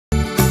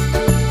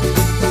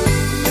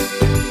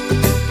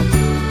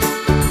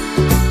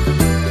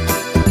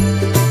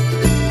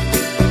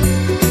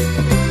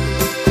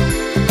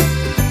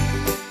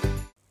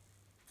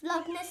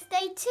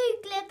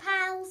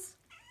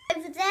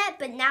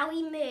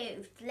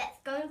moved. Let's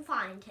go and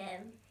find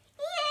him.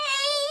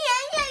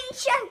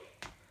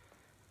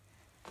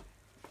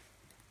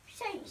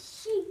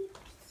 Sheep.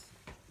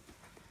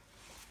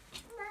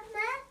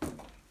 Mama,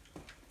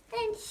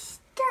 I'm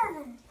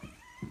stuck.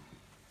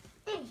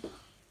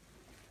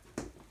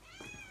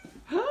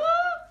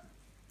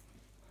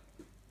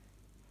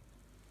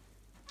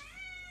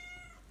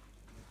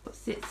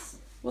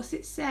 What's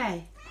it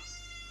say?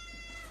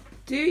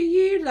 Do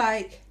you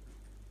like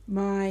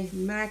my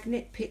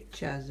magnet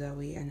picture,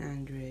 Zoe and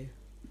Andrew?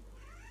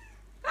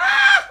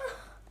 Ah!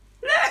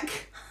 Look!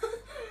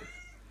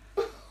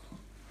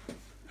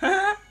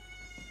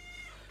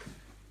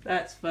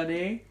 That's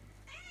funny.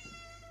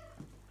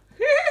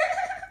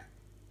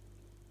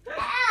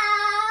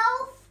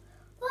 Elf,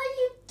 what have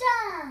you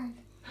done?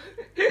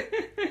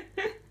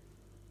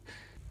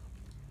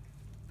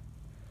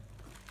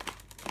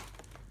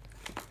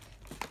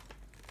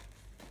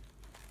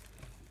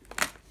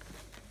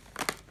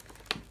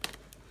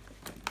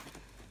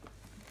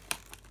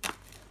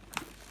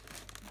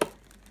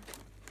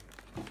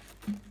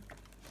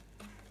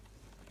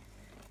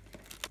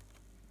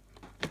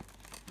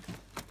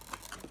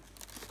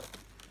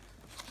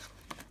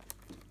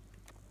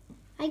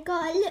 I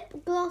got a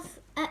lip gloss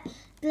at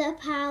the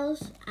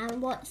house,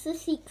 and what's the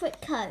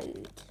secret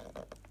code?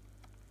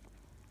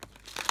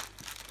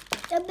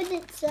 Open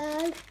it,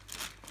 so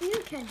you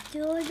can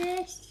do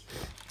this.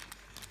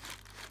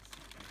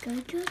 Go,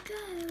 go, go.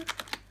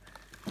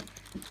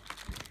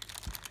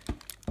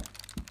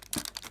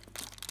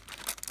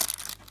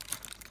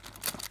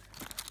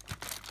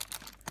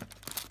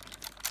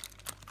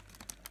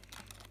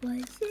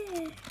 What's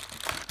it?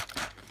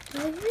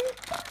 What's it?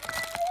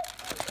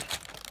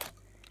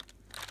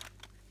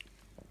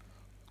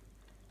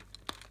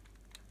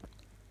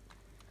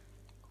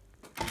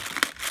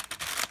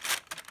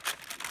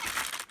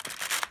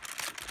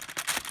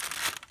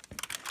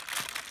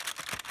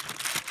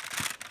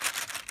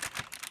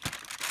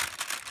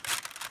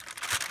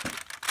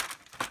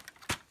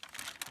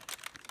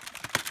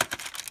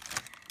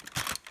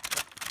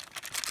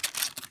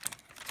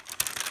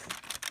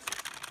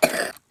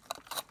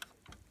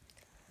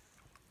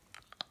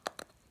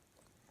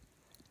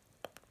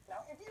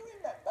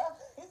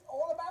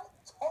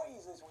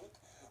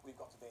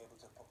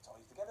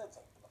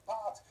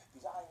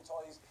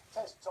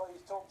 Test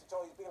toys, talk to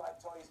toys, be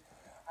like toys,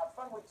 have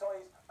fun with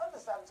toys,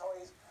 understand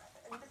toys,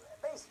 and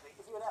basically,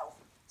 if you're an elf,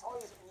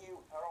 toys and you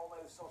are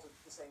almost sort of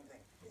the same thing.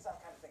 It's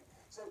that kind of thing.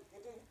 So you're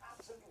doing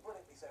absolutely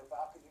brilliantly so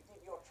far because you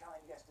did your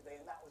challenge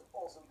yesterday and that was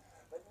awesome.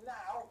 But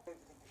now, you have to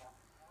think about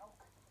how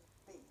can you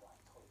be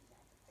like toys? You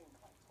have to think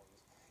like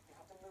toys. You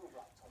have to move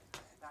like toys.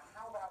 Now,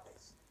 how about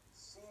this?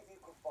 See if you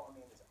can follow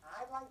me in this.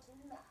 I'd like you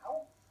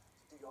now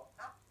to do your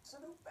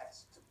absolute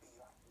best to be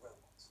like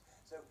robots.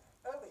 So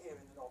over here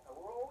in the North Pole,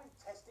 we're always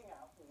testing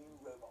out new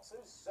robots.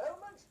 There's so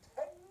much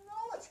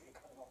technology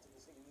coming onto the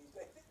scene these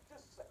days. It's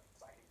just so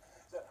exciting.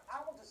 So I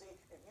want to see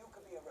if you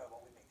could be a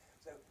robot with me.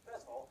 So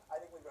first of all,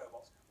 I think with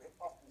robots, we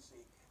often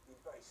see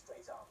these very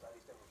straight arms like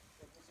this, don't we?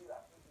 Did you see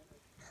that?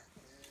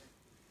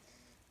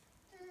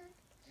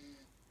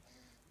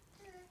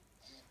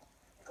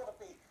 You've got to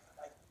be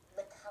like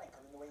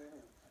mechanical in the way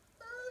you move.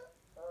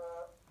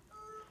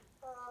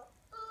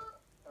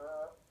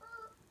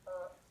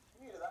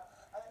 You do that.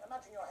 And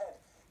imagine your head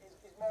is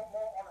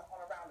more on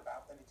a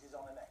roundabout than it is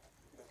on a neck.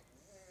 You go,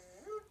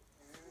 do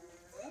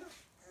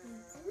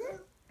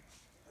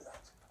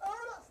that.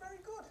 Oh, that's very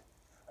good.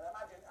 And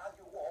imagine as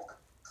you walk.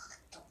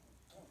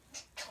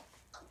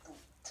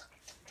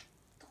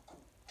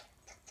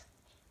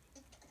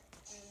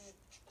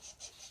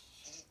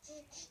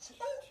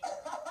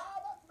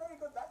 That's very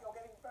good. That you're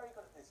getting very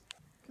good at this.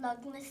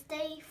 Vlogmas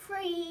Day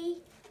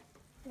 3.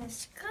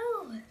 Let's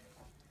go.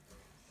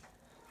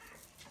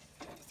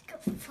 Let's go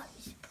for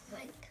this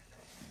break.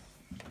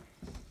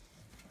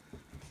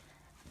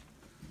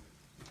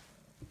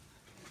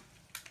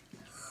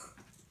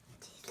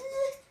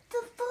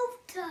 The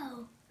photo.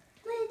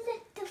 Where's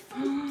the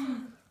photo?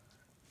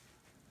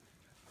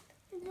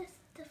 Where's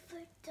the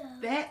photo?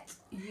 Bet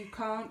you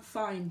can't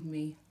find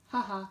me.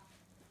 Haha.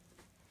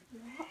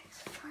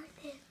 What's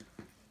funny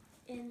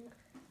in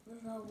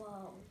the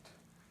world?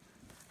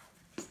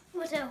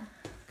 What else?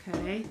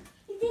 Okay.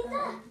 You did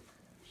that?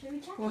 Should we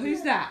check? Well,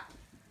 who's that?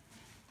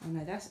 Oh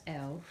no, that's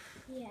Elf.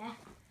 Yeah,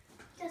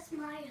 just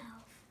my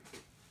elf.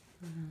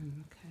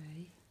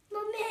 Okay.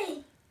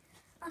 Mummy,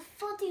 I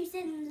thought he was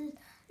in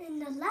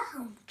the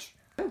lounge.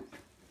 Oh.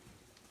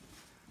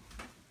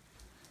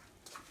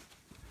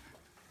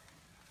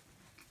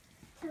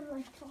 So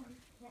my phone,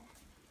 yeah.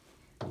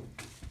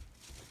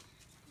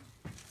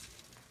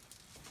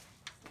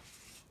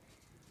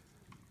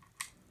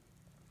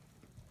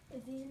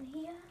 Is he in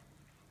here?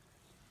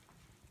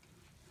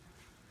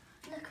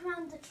 Look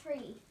around the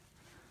tree.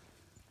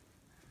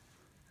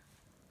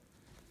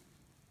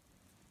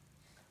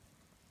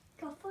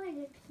 Can't find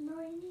it, it's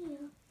not in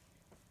here.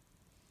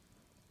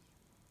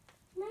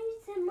 Maybe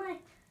it's in my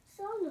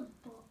solo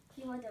book.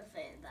 He would have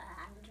fit in there,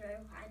 Andrew.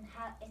 And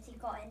how, if he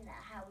got in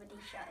there, how would he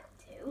show it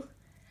to?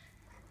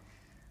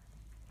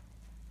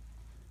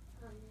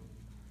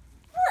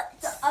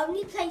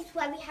 only place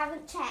where we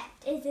haven't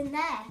checked is in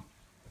there.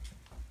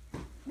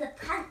 The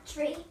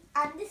pantry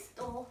and the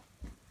store.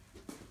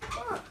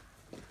 Oh.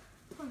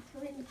 Want to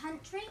go in the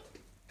pantry?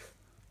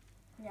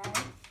 No.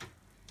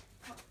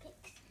 Can't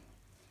pick.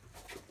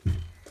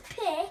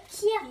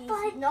 Yeah,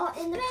 but not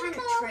in the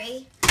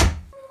pantry.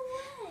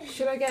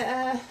 Should I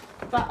get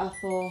butter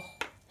for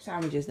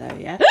sandwiches though,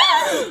 yeah?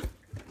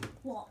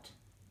 What?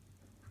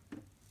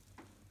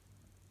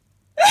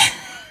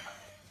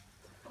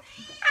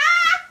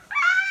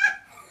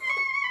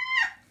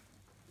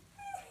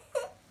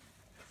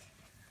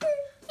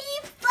 He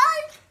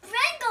found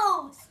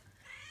Pringles!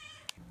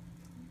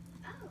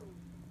 Oh.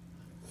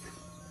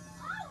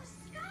 Oh,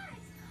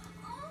 skies!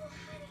 Oh,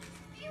 honey,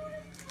 it's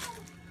beautiful!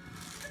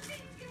 The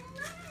big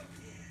red!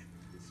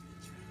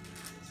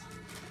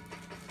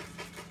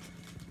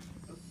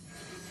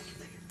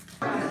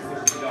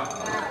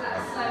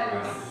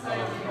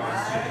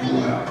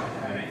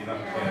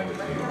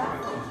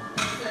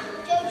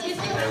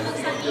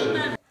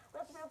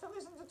 We have to be able to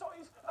listen to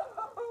toys.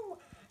 Oh,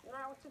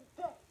 now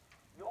today,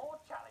 your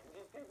challenge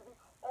is going to be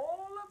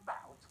all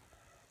about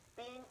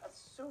being a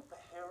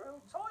superhero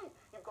toy.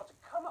 You've got to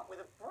come up with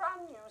a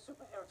brand new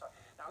superhero toy.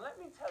 Now, let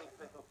me tell you a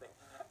little thing.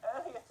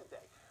 Earlier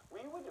today,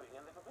 we were doing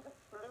a little bit of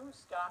blue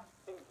sky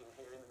thinking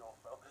here in the North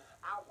Pole,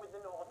 out with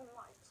the Northern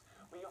Lights.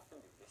 We often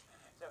do this.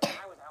 So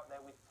I was out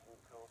there with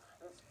Tinkle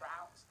and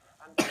Sprouts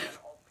and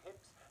old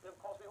Pips, and of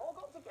course we all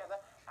got together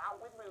out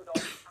with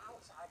Rudolph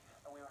outside,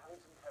 and we were having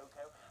some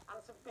cocoa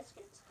and some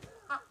biscuits.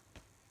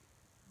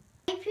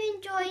 If you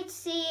enjoyed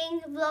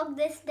seeing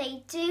Vlogmas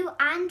Day 2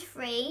 and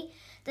 3,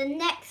 the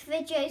next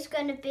video is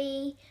going to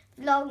be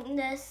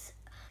Vlogmas,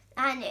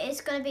 and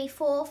it's going to be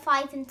 4,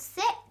 5 and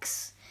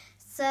 6.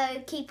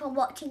 So keep on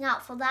watching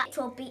out for that. It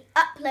will be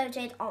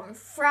uploaded on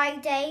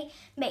Friday.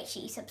 Make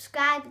sure you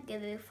subscribe and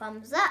give it a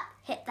thumbs up.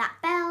 Hit that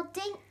bell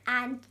ding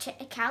and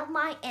check out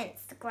my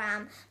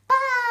Instagram.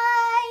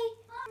 Bye!